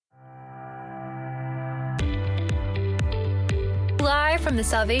Live from the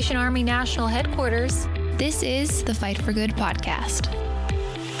Salvation Army National Headquarters, this is the Fight for Good podcast.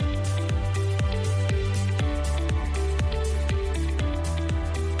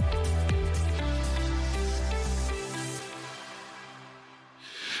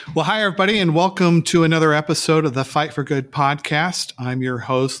 Well, hi, everybody, and welcome to another episode of the Fight for Good podcast. I'm your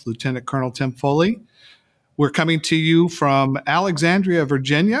host, Lieutenant Colonel Tim Foley. We're coming to you from Alexandria,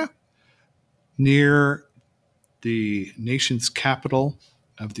 Virginia, near the nation's capital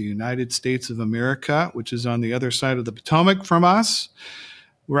of the United States of America, which is on the other side of the Potomac from us,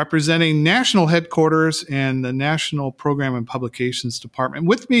 representing national headquarters and the National Program and Publications Department.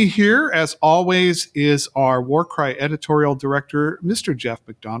 With me here, as always, is our War Cry Editorial Director, Mr. Jeff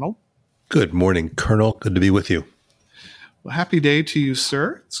McDonald. Good morning, Colonel. Good to be with you. Well, happy day to you,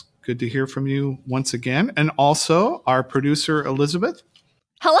 sir. It's good to hear from you once again. And also our producer, Elizabeth.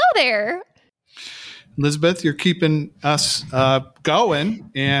 Hello there. Elizabeth, you're keeping us going,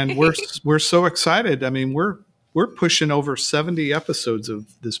 and we're so excited. I mean, we're pushing over 70 episodes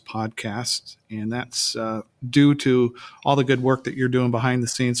of this podcast, and that's due to all the good work that you're doing behind the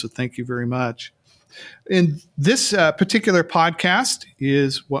scenes. So thank you very much. And this particular podcast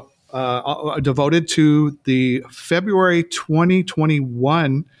is what devoted to the February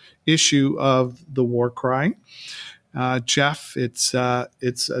 2021 issue of the War Cry. Jeff, it's a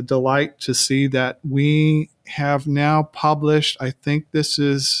delight to see that we have now published, I think this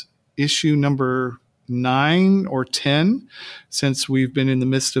is issue number 9 or 10 since we've been in the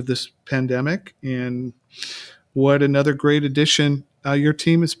midst of this pandemic. And what another great edition your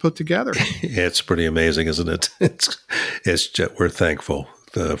team has put together. It's pretty amazing, isn't it? It's just, we're thankful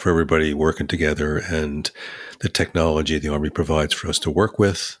for everybody working together and the technology the Army provides for us to work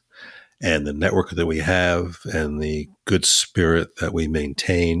with, and the network that we have, and the good spirit that we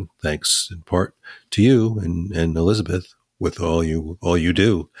maintain, thanks in part to you and Elizabeth, with all you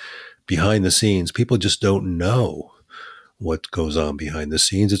do behind the scenes. People just don't know what goes on behind the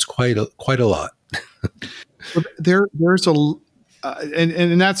scenes. It's quite a lot. There's a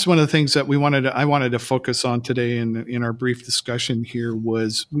and that's one of the things that I wanted to focus on today in our brief discussion here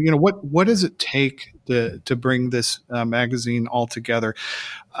was, what does it take to bring this magazine all together?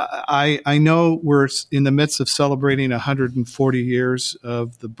 I know we're in the midst of celebrating 140 years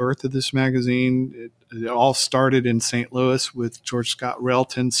of the birth of this magazine. It all started in St. Louis with George Scott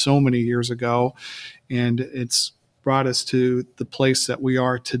Railton so many years ago, and it's brought us to the place that we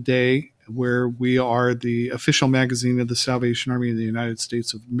are today, where we are the official magazine of the Salvation Army of the United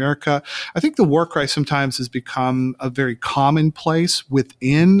States of America. I think the War Cry sometimes has become a very commonplace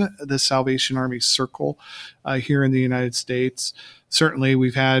within the Salvation Army circle here in the United States. Certainly,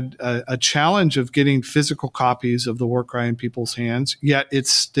 we've had a challenge of getting physical copies of the War Cry in people's hands, yet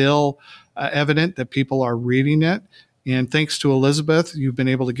it's still evident that people are reading it. And thanks to Elizabeth, you've been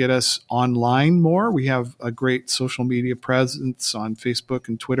able to get us online more. We have a great social media presence on Facebook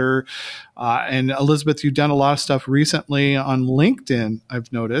and Twitter. And Elizabeth, you've done a lot of stuff recently on LinkedIn,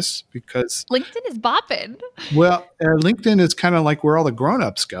 I've noticed, because LinkedIn is bopping. Well, LinkedIn is kind of like where all the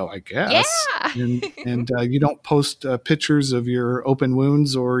grown-ups go, I guess. Yeah. And you don't post pictures of your open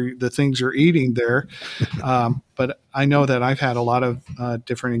wounds or the things you're eating there. But I know that I've had a lot of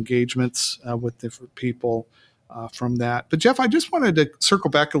different engagements with different people from that. But Jeff, I just wanted to circle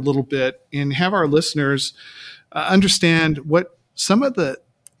back a little bit and have our listeners understand what some of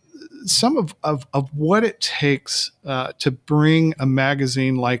what it takes to bring a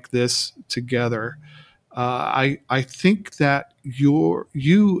magazine like this together. I think that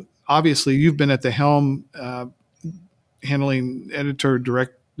you obviously you've been at the helm, handling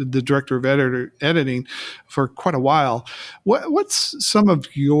the director of editing for quite a while. What's some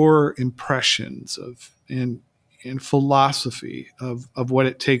of your impressions of and philosophy of what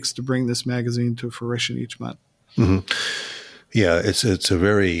it takes to bring this magazine to fruition each month? Mm-hmm. Yeah, it's a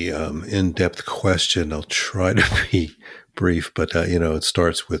very in-depth question. I'll try to be brief, but it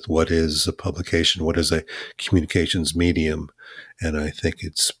starts with what is a publication, what is a communications medium, and I think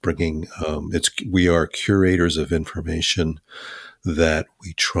it's bringing. We are curators of information that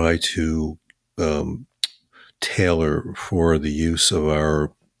we try to tailor for the use of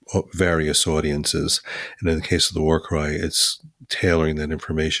our various audiences. And in the case of the War Cry, it's tailoring that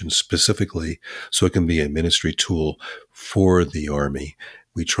information specifically so it can be a ministry tool for the Army.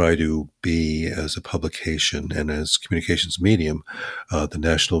 We try to be, as a publication and as communications medium, the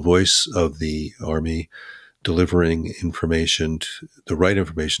national voice of the Army, delivering information, the right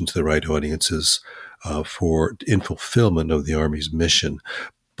information to the right audiences in fulfillment of the Army's mission.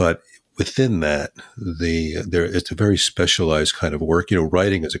 But within that, it's a very specialized kind of work.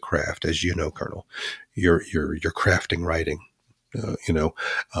 Writing is a craft, as you know, Colonel. You're crafting writing.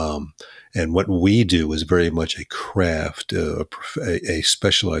 And what we do is very much a craft, a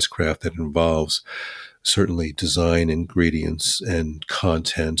specialized craft that involves certainly design, ingredients, and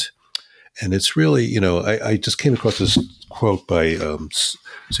content. And it's really, I just came across this quote by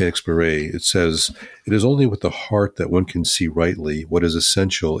Saint-Exupéry. It says, "It is only with the heart that one can see rightly. What is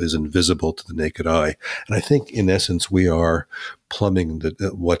essential is invisible to the naked eye." And I think, in essence, we are plumbing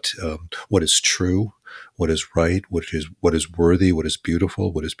what is true, what is right, what is worthy, what is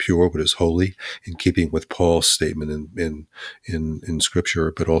beautiful, what is pure, what is holy, in keeping with Paul's statement in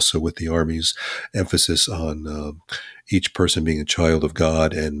Scripture, but also with the Army's emphasis on each person being a child of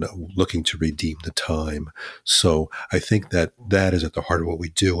God and looking to redeem the time. So I think that is at the heart of what we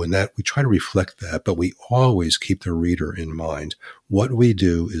do, and that we try to reflect that, but we always keep the reader in mind. What we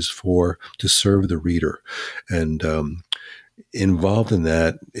do is to serve the reader. And involved in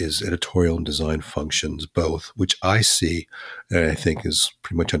that is editorial and design functions, both, which I see and I think is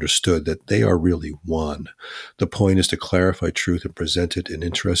pretty much understood that they are really one. The point is to clarify truth and present it in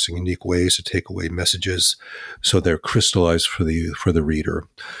interesting, unique ways to take away messages so they're crystallized for the reader.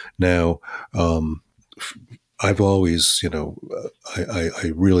 Now, I've always,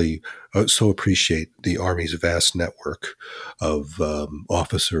 I really so appreciate the Army's vast network of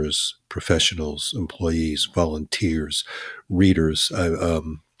officers, professionals, employees, volunteers, readers,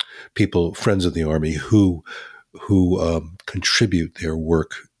 people, friends of the Army who contribute their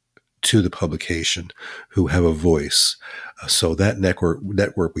work to the publication, who have a voice. So that network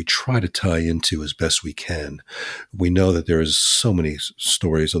we try to tie into as best we can. We know that there is so many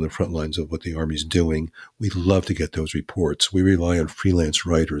stories on the front lines of what the Army's doing. We love to get those reports. We rely on freelance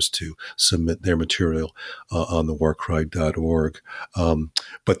writers to submit their material on the warcry.org.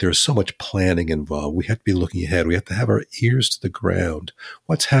 But there's so much planning involved. We have to be looking ahead. We have to have our ears to the ground.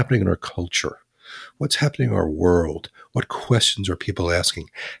 What's happening in our culture? What's happening in our world? What questions are people asking?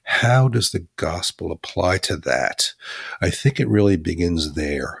 How does the gospel apply to that? I think it really begins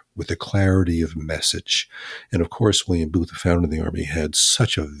there with the clarity of message. And of course, William Booth, the founder of the Army, had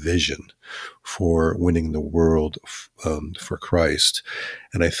such a vision for winning the world for Christ.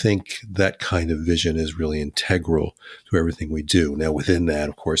 And I think that kind of vision is really integral to everything we do. Now, within that,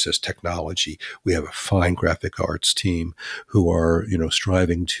 of course, as technology, we have a fine graphic arts team who are,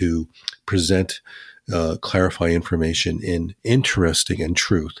 striving to present clarify information in interesting and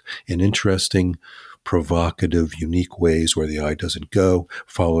truth, in interesting, provocative, unique ways where the eye doesn't go,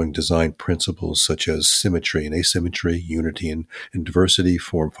 following design principles such as symmetry and asymmetry, unity and diversity,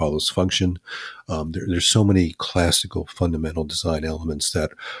 form follows function. There's so many classical fundamental design elements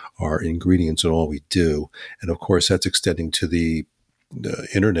that are ingredients in all we do. And of course, that's extending to the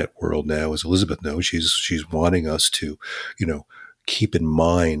internet world now, as Elizabeth knows. She's wanting us to, keep in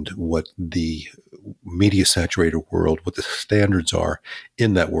mind what the media saturated world, what the standards are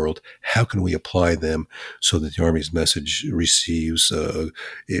in that world. How can we apply them so that the Army's message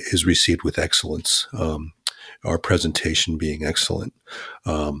is received with excellence? Our presentation being excellent.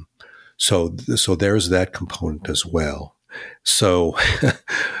 So there's that component as well. So,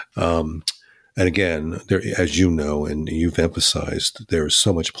 and again, there, as you know, and you've emphasized, there is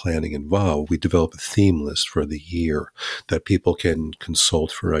so much planning involved. We develop a theme list for the year that people can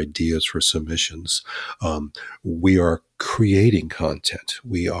consult for ideas for submissions. We are creating content.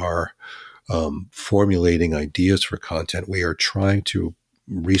 We are formulating ideas for content. We are trying to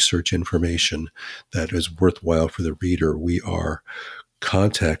research information that is worthwhile for the reader. We are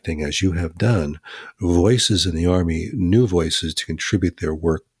contacting, as you have done, voices in the Army, new voices to contribute their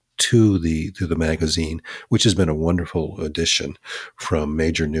work to the magazine, which has been a wonderful addition, from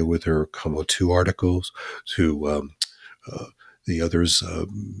Major Newither Como 2 articles to the others,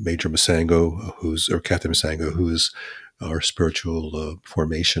 Major Masango, Captain Masango, who is our spiritual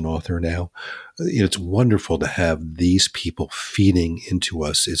formation author now. It's wonderful to have these people feeding into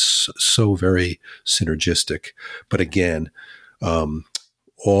us. It's so very synergistic. But again,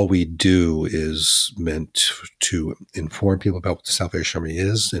 all we do is meant to inform people about what the Salvation Army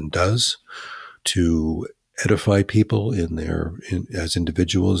is and does, to edify people as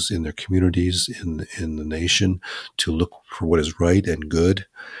individuals, in their communities, in the nation, to look for what is right and good,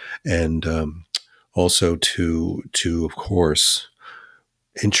 and also to of course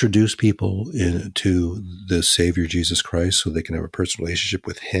introduce people to the Savior Jesus Christ so they can have a personal relationship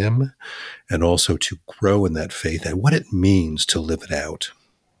with Him, and also to grow in that faith and what it means to live it out.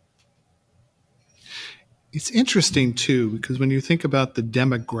 It's interesting, too, because when you think about the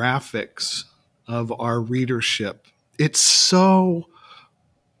demographics of our readership, it's such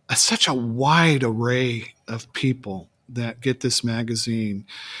a wide array of people that get this magazine.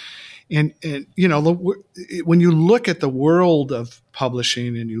 And when you look at the world of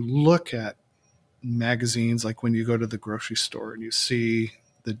publishing and you look at magazines, like when you go to the grocery store and you see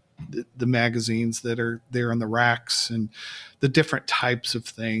the magazines that are there on the racks and the different types of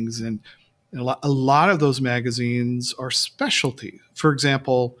things, and a lot of those magazines are specialty. For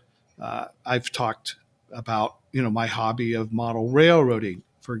example, I've talked about my hobby of model railroading.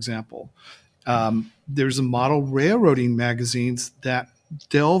 For example, there's a model railroading magazines that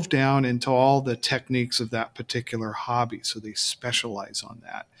delve down into all the techniques of that particular hobby, so they specialize on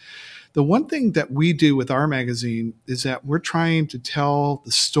that. The one thing that we do with our magazine is that we're trying to tell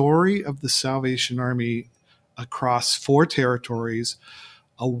the story of the Salvation Army across 4 territories,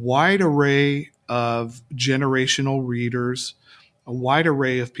 a wide array of generational readers, a wide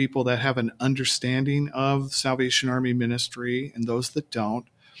array of people that have an understanding of Salvation Army ministry and those that don't,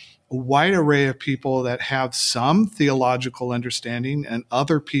 a wide array of people that have some theological understanding and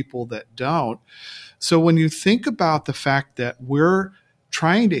other people that don't. So when you think about the fact that we're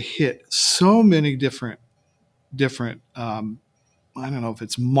trying to hit so many different I don't know if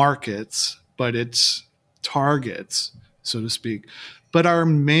it's markets, but it's targets, so to speak. But our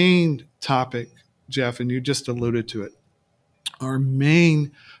main topic, Jeff, and you just alluded to it, our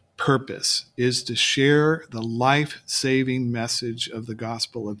main purpose is to share the life-saving message of the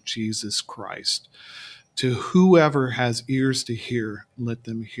gospel of Jesus Christ. To whoever has ears to hear, let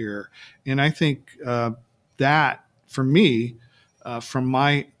them hear. And I think that, for me, from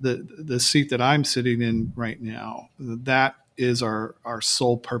the seat that I'm sitting in right now, that is our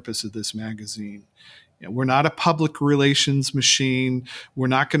sole purpose of this magazine. We're not a public relations machine. We're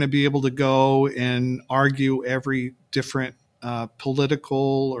not going to be able to go and argue every different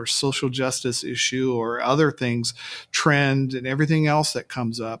political or social justice issue or other things, trend and everything else that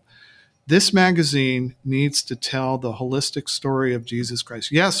comes up. This magazine needs to tell the holistic story of Jesus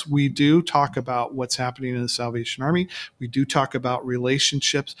Christ. Yes, we do talk about what's happening in the Salvation Army. We do talk about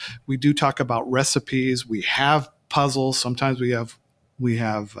relationships. We do talk about recipes. We have puzzles. Sometimes we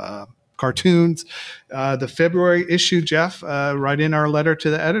have cartoons. The February issue, Jeff, right in our letter to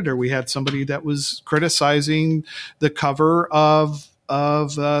the editor, we had somebody that was criticizing the cover of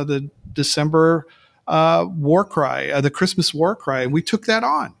the December war cry, the Christmas war cry, and we took that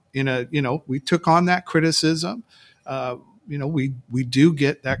on. We took on that criticism. We do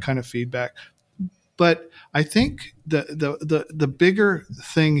get that kind of feedback, but I think the bigger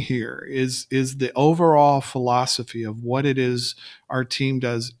thing here is the overall philosophy of what it is our team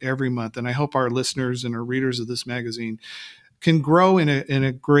does every month, and I hope our listeners and our readers of this magazine can grow in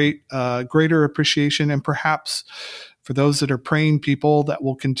a greater appreciation, and perhaps for those that are praying people that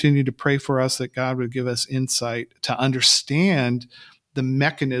will continue to pray for us, that God would give us insight to understand the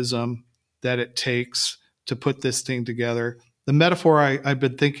mechanism that it takes to put this thing together. The metaphor I've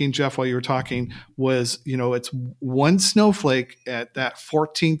been thinking, Jeff, while you were talking was, it's one snowflake at that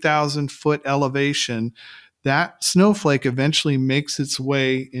 14,000 foot elevation. That snowflake eventually makes its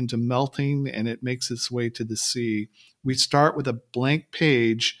way into melting, and it makes its way to the sea. We start with a blank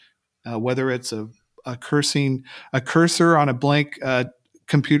page, whether it's a cursor on a blank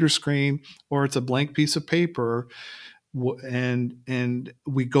computer screen, or it's a blank piece of paper, and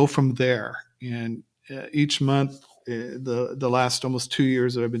we go from there. And each month, the last almost 2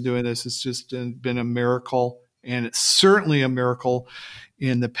 years that I've been doing this, it's just been a miracle, and it's certainly a miracle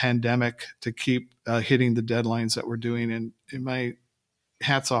in the pandemic to keep hitting the deadlines that we're doing. And my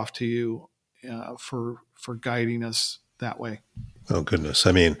hats off to you for guiding us that way. Oh, goodness.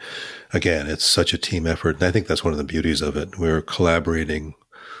 I mean, again, it's such a team effort. And I think that's one of the beauties of it. We're collaborating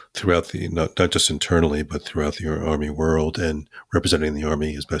throughout not just internally, but throughout the Army world, and representing the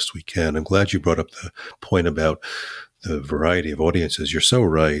Army as best we can. I'm glad you brought up the point about the variety of audiences. You're so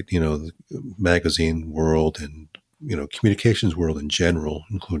right. The magazine world and, communications world in general,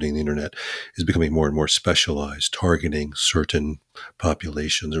 including the internet, is becoming more and more specialized, targeting certain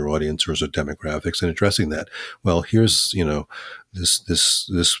populations or audiences or demographics and addressing that. Well, here's,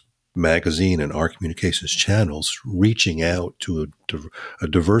 this magazine and our communications channels reaching out to a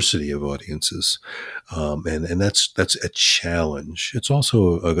diversity of audiences. And that's a challenge. It's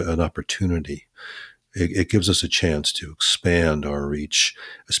also an opportunity. It gives us a chance to expand our reach,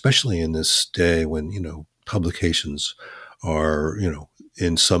 especially in this day when, publications are,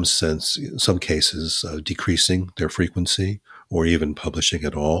 in some cases, decreasing their frequency or even publishing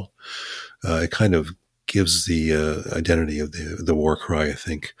at all. It kind of gives the identity of the war cry, I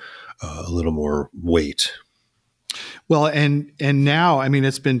think, a little more weight. Well, and now, I mean,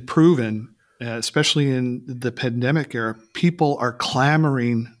 it's been proven, especially in the pandemic era, people are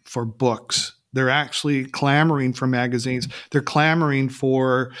clamoring for books They're actually clamoring for magazines. They're clamoring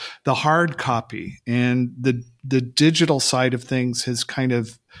for the hard copy, and the digital side of things has kind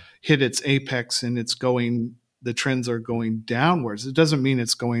of hit its apex, and the trends are going downwards. It doesn't mean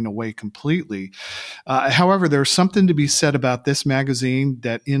it's going away completely. However, there's something to be said about this magazine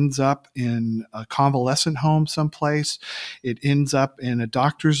that ends up in a convalescent home someplace. It ends up in a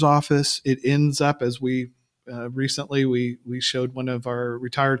doctor's office. It ends up, as recently we showed one of our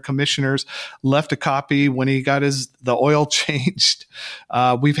retired commissioners left a copy when he got the oil changed.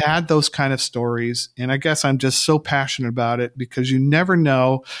 We've had those kind of stories, and I guess I'm just so passionate about it because you never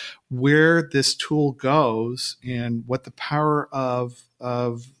know where this tool goes and what the power of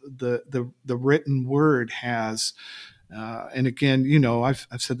the written word has. And again, I've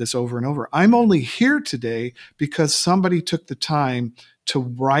said this over and over. I'm only here today because somebody took the time to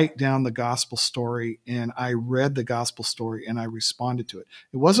write down the gospel story, and I read the gospel story and I responded to it.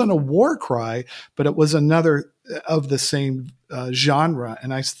 It wasn't a war cry, but it was another of the same genre.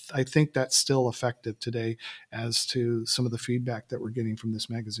 And I think that's still effective today as to some of the feedback that we're getting from this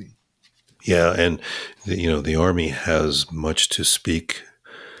magazine. Yeah. And the Army has much to speak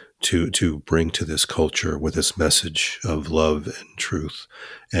to bring to this culture with this message of love and truth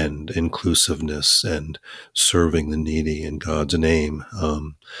and inclusiveness and serving the needy in God's name.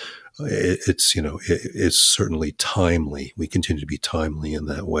 It's certainly timely. We continue to be timely in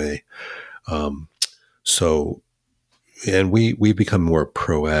that way. And we become more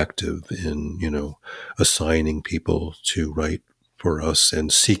proactive in, assigning people to write for us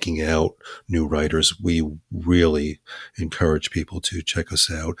and seeking out new writers. We really encourage people to check us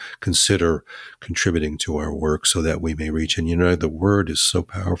out, consider contributing to our work so that we may reach. And, the word is so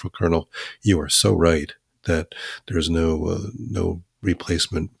powerful, Colonel. You are so right that there's no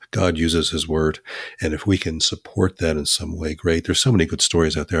replacement. God uses his word. And if we can support that in some way, great. There's so many good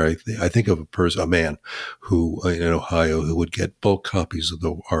stories out there. I think of a man who in Ohio who would get bulk copies of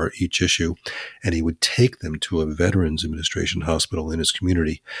each issue, and he would take them to a Veterans Administration hospital in his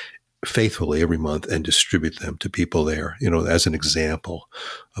community faithfully every month and distribute them to people there, as an example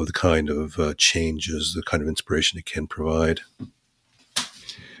of the kind of changes, the kind of inspiration it can provide.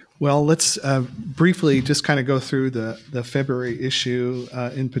 Well, let's briefly just kind of go through the February issue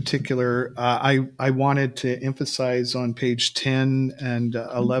in particular. I wanted to emphasize on page 10 and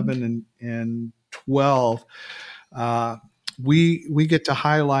 11 and 12. We get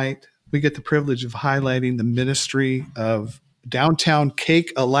the privilege of highlighting the ministry of downtown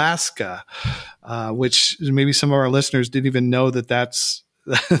Cake, Alaska, which maybe some of our listeners didn't even know that's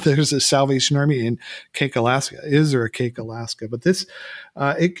there's a Salvation Army in Cake, Alaska. Is there a Cake, Alaska? But this,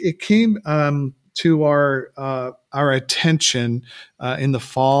 it came to our attention in the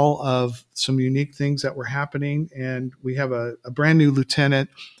fall of some unique things that were happening, and we have a brand new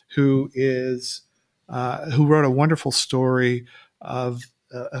lieutenant who wrote a wonderful story of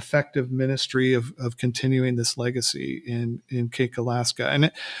effective ministry of continuing this legacy in Cake, Alaska. And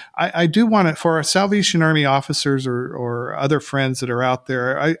I do want to, for our Salvation Army officers or other friends that are out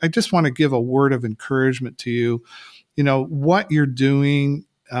there, I just want to give a word of encouragement to you. What you're doing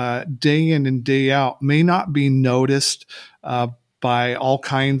day in and day out may not be noticed by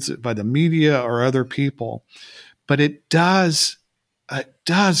the media or other people, but it does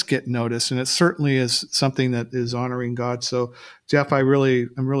get noticed, and it certainly is something that is honoring God. So, Jeff, I'm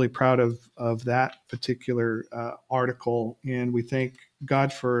really proud of that particular article, and we thank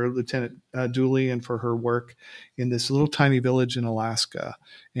God for Lieutenant Dooley and for her work in this little tiny village in Alaska,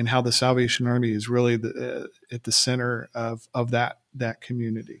 and how the Salvation Army is really at the center of that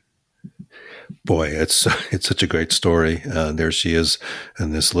community. Boy, it's such a great story. There she is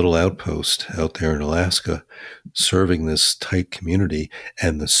in this little outpost out there in Alaska, serving this tight community,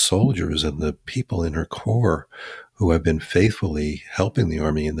 and the soldiers and the people in her corps who have been faithfully helping the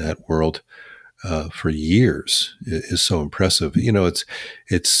Army in that world for years is so impressive.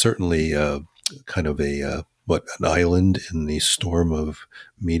 It's certainly kind of an island in the storm of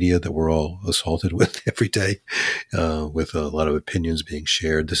media that we're all assaulted with every day, with a lot of opinions being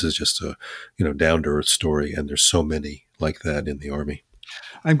shared. This is just a, down to earth story. And there's so many like that in the Army.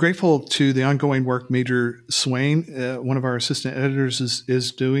 I'm grateful to the ongoing work Major Swain, one of our assistant editors,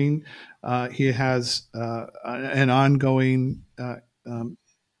 is doing. He has an ongoing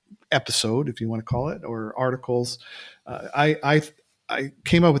episode, if you want to call it, or articles. I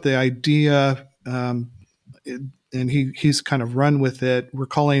came up with the idea, and he's kind of run with it. We're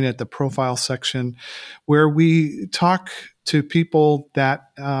calling it the profile section, where we talk to people that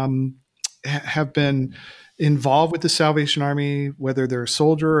have been involved with the Salvation Army, whether they're a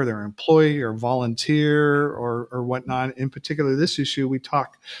soldier or they're an employee or volunteer or whatnot. In particular, this issue, we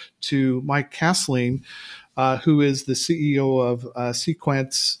talked to Mike Castling, who is the CEO of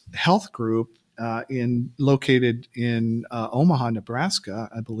Sequence Health Group, located in Omaha, Nebraska,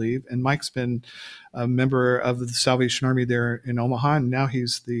 I believe. And Mike's been a member of the Salvation Army there in Omaha, and now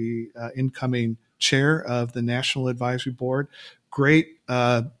he's the incoming chair of the National Advisory Board. Great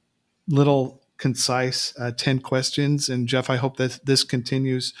little concise 10 questions. And Jeff, I hope that this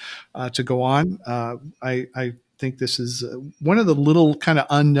continues to go on. I think this is one of the little kind of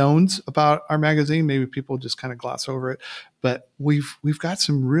unknowns about our magazine. Maybe people just kind of gloss over it, but we've got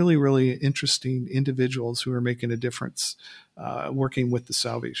some really, really interesting individuals who are making a difference working with the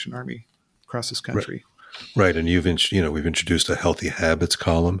Salvation Army across this country. Right. And we've introduced a healthy habits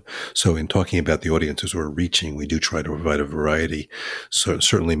column. So in talking about the audiences we're reaching, we do try to provide a variety. So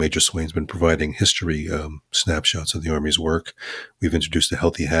certainly Major Swain's been providing history snapshots of the Army's work. We've introduced a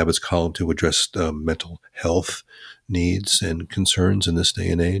healthy habits column to address mental health needs and concerns in this day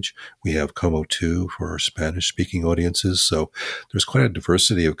and age. We have Como 2 for our Spanish speaking audiences. So there's quite a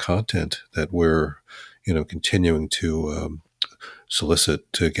diversity of content that we're, continuing to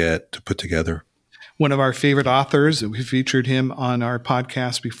solicit to put together. One of our favorite authors, we featured him on our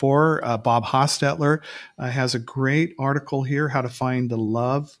podcast before, Bob Hostetler, has a great article here, How to Find the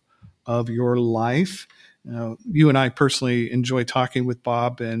Love of Your Life. You and I personally enjoy talking with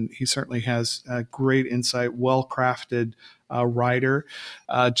Bob, and he certainly has great insight, well-crafted writer.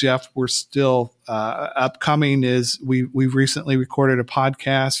 Jeff, we're still upcoming we've recently recorded a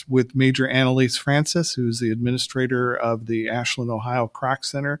podcast with Major Annalise Francis, who's the administrator of the Ashland, Ohio Kroc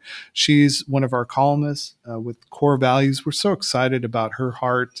Center. She's one of our columnists with core values. We're so excited about her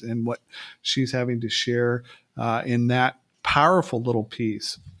heart and what she's having to share in that powerful little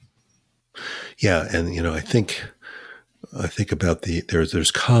piece. Yeah, and I think about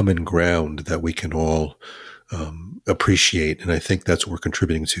there's common ground that we can all appreciate, and I think that's what we're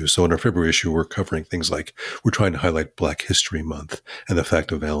contributing to. So in our February issue, we're covering things like we're trying to highlight Black History Month and the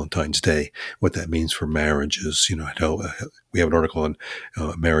fact of Valentine's Day, what that means for marriages. We have an article on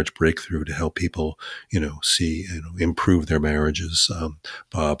marriage breakthrough to help people, see, improve their marriages.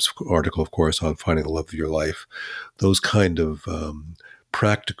 Bob's article, of course, on finding the love of your life. Those kind of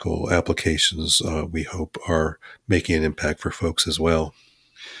practical applications, we hope, are making an impact for folks as well.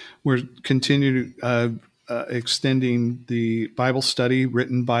 We're continuing extending the Bible study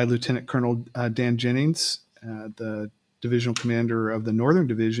written by Lieutenant Colonel Dan Jennings, the divisional commander of the Northern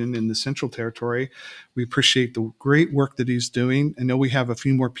Division in the Central Territory. We appreciate the great work that he's doing. I know we have a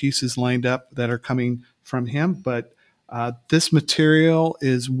few more pieces lined up that are coming from him, but this material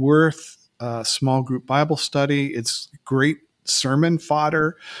is worth a small group Bible study. It's great sermon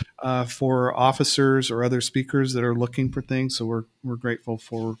fodder for officers or other speakers that are looking for things. So we're grateful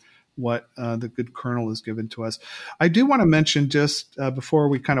for what the good colonel has given to us. I do want to mention just before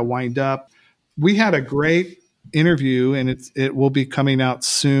we kind of wind up, we had a great interview, and it will be coming out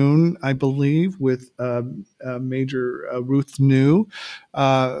soon, I believe, with Major Ruth New.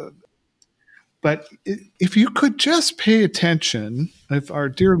 But if you could just pay attention, if our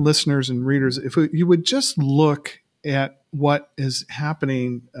dear listeners and readers, if you would just look at what is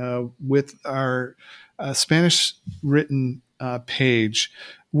happening with our Spanish written page.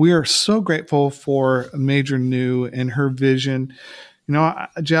 We are so grateful for Major New and her vision.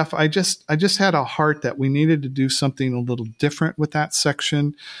 Jeff, I just had a heart that we needed to do something a little different with that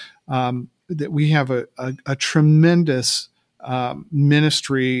section. That we have a tremendous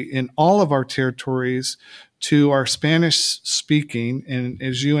ministry in all of our territories to our Spanish speaking. And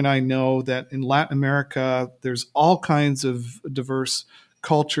as you and I know, that in Latin America, there's all kinds of diverse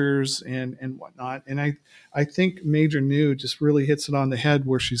cultures and whatnot. And I think Major New just really hits it on the head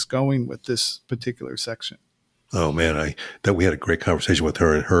where she's going with this particular section. Oh man, we had a great conversation with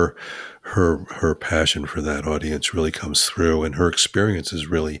her, and her passion for that audience really comes through, and her experience is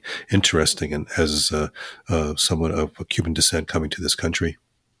really interesting. And as someone of Cuban descent coming to this country.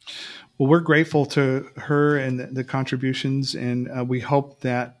 Well, we're grateful to her and the contributions, and we hope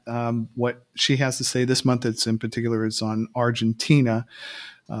that what she has to say this month, it's in particular, is on Argentina.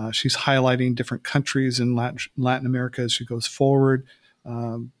 She's highlighting different countries in Latin America as she goes forward.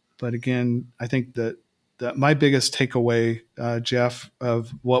 But again, I think that my biggest takeaway, Jeff,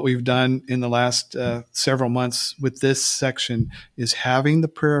 of what we've done in the last several months with this section is having the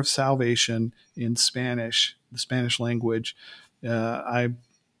prayer of salvation in Spanish, the Spanish language. I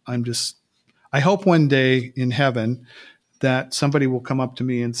hope one day in heaven that somebody will come up to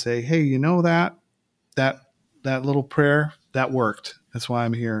me and say, "Hey, you know that little prayer that worked." That's why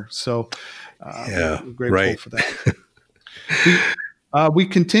I'm here. So Yeah, we're grateful right. for that. We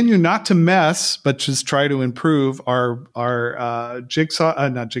continue not to mess, but just try to improve our our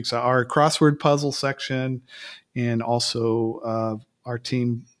crossword puzzle section, and also our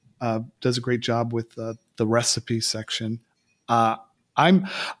team does a great job with the recipe section. Jeff,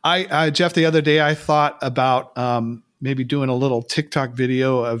 the other day I thought about maybe doing a little TikTok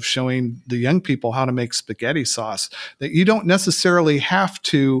video of showing the young people how to make spaghetti sauce. That you don't necessarily have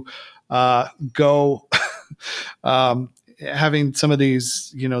to go. Having some of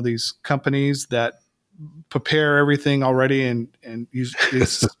these, these companies that prepare everything already and you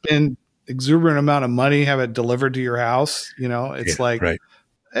spend exuberant amount of money, have it delivered to your house. It's right.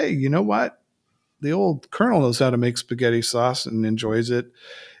 Hey, you know what? The old Colonel knows how to make spaghetti sauce and enjoys it.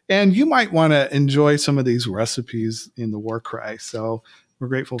 And you might want to enjoy some of these recipes in the War Cry. So we're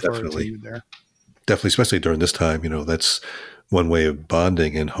grateful for our team there. Definitely, especially during this time, that's one way of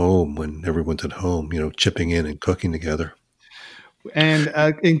bonding at home when everyone's at home, chipping in and cooking together. And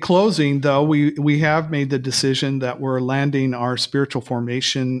in closing, though, we have made the decision that we're landing our spiritual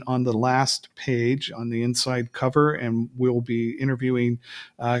formation on the last page on the inside cover, and we'll be interviewing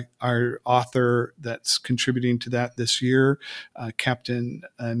our author that's contributing to that this year, Captain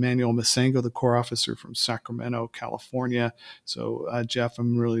Emmanuel Masengo, the Corps officer from Sacramento, California. So, Jeff,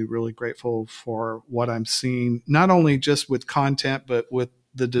 I'm really, really grateful for what I'm seeing, not only just with content, but with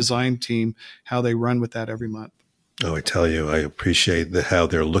the design team, how they run with that every month. Oh, I tell you, I appreciate how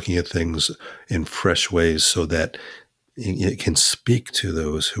they're looking at things in fresh ways so that it can speak to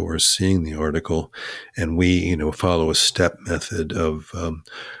those who are seeing the article. And we, follow a step method of,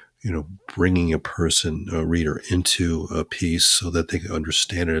 bringing a reader into a piece so that they can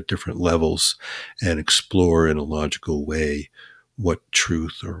understand it at different levels and explore in a logical way what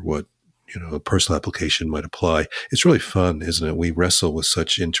truth or what a personal application might apply. It's really fun, isn't it? We wrestle with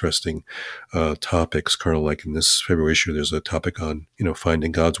such interesting topics, Colonel. Like in this February issue, there's a topic on,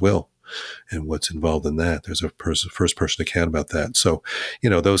 finding God's will and what's involved in that. There's a first person account about that. So,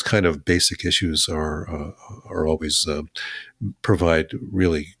 those kind of basic issues are always provide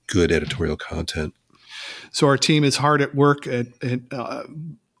really good editorial content. So our team is hard at work at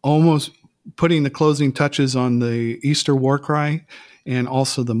almost putting the closing touches on the Easter War Cry and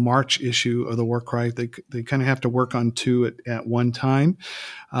also the March issue of the War Cry. They kind of have to work on two at one time.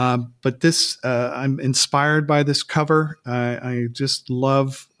 But this, I'm inspired by this cover. I just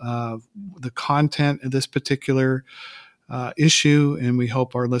love the content of this particular issue, and we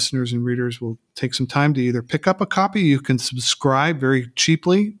hope our listeners and readers will take some time to either pick up a copy. You can subscribe very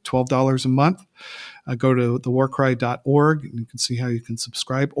cheaply, $12 a month. Go to thewarcry.org and you can see how you can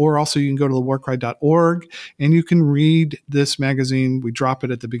subscribe. Or also you can go to thewarcry.org and you can read this magazine. We drop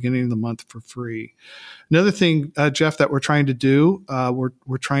it at the beginning of the month for free. Another thing, Jeff, that we're trying to do,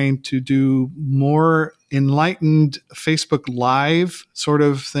 we're trying to do more enlightened Facebook Live sort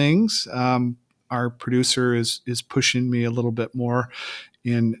of things. Our producer is pushing me a little bit more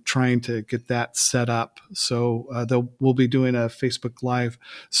in trying to get that set up. So we'll be doing a Facebook Live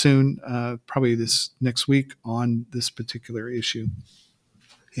soon, probably this next week on this particular issue.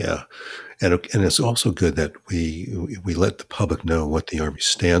 Yeah, and it's also good that we let the public know what the Army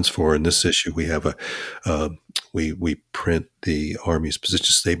stands for. In this issue, we have we print the Army's position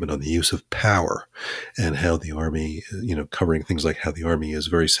statement on the use of power and how the Army, covering things like how the Army is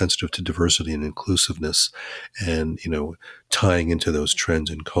very sensitive to diversity and inclusiveness, and tying into those trends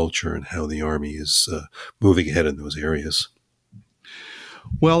in culture and how the Army is moving ahead in those areas.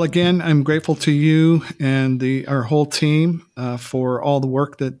 Well, again, I'm grateful to you and our whole team for all the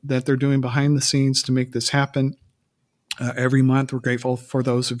work that they're doing behind the scenes to make this happen. Every month, we're grateful for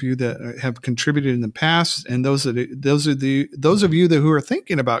those of you that have contributed in the past, and those of you who are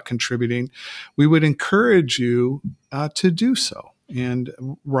thinking about contributing. We would encourage you to do so. And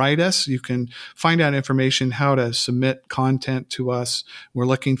write us. You can find out information how to submit content to us. We're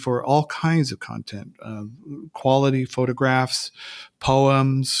looking for all kinds of content, quality photographs,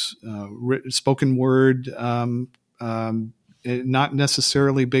 poems, spoken word, not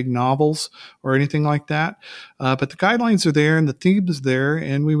necessarily big novels or anything like that. But the guidelines are there and the themes there,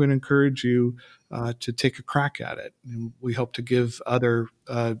 and we would encourage you to take a crack at it. And we hope to give other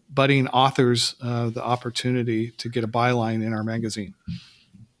budding authors the opportunity to get a byline in our magazine.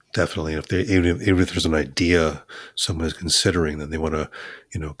 Definitely. Even if there's an idea someone is considering, then they want to,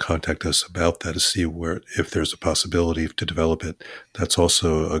 contact us about that to see if there's a possibility to develop it. That's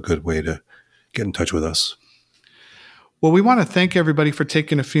also a good way to get in touch with us. Well, we want to thank everybody for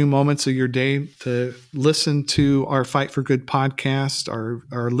taking a few moments of your day to listen to our Fight for Good podcast.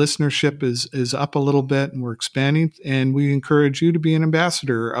 Our listenership is up a little bit and we're expanding, and we encourage you to be an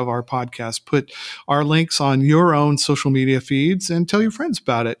ambassador of our podcast. Put our links on your own social media feeds and tell your friends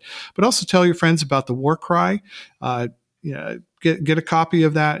about it, but also tell your friends about the War Cry. Get a copy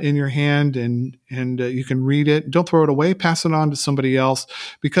of that in your hand and you can read it. Don't throw it away. Pass it on to somebody else,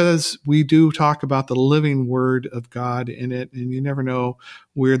 because we do talk about the living word of God in it, and you never know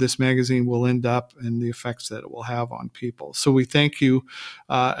where this magazine will end up and the effects that it will have on people. So we thank you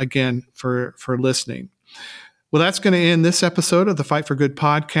again for listening. Well, that's going to end this episode of the Fight for Good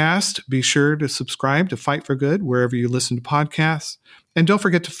podcast. Be sure to subscribe to Fight for Good wherever you listen to podcasts. And don't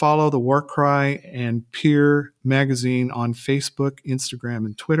forget to follow the War Cry and Peer magazine on Facebook, Instagram,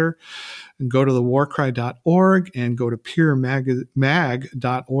 and Twitter. And go to thewarcry.org and go to peermag.org,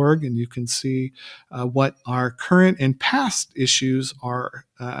 and you can see what our current and past issues are,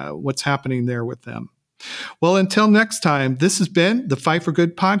 what's happening there with them. Well, until next time, this has been the Fight for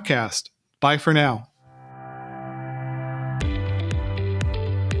Good podcast. Bye for now.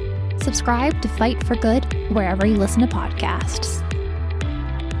 Subscribe to Fight for Good wherever you listen to podcasts.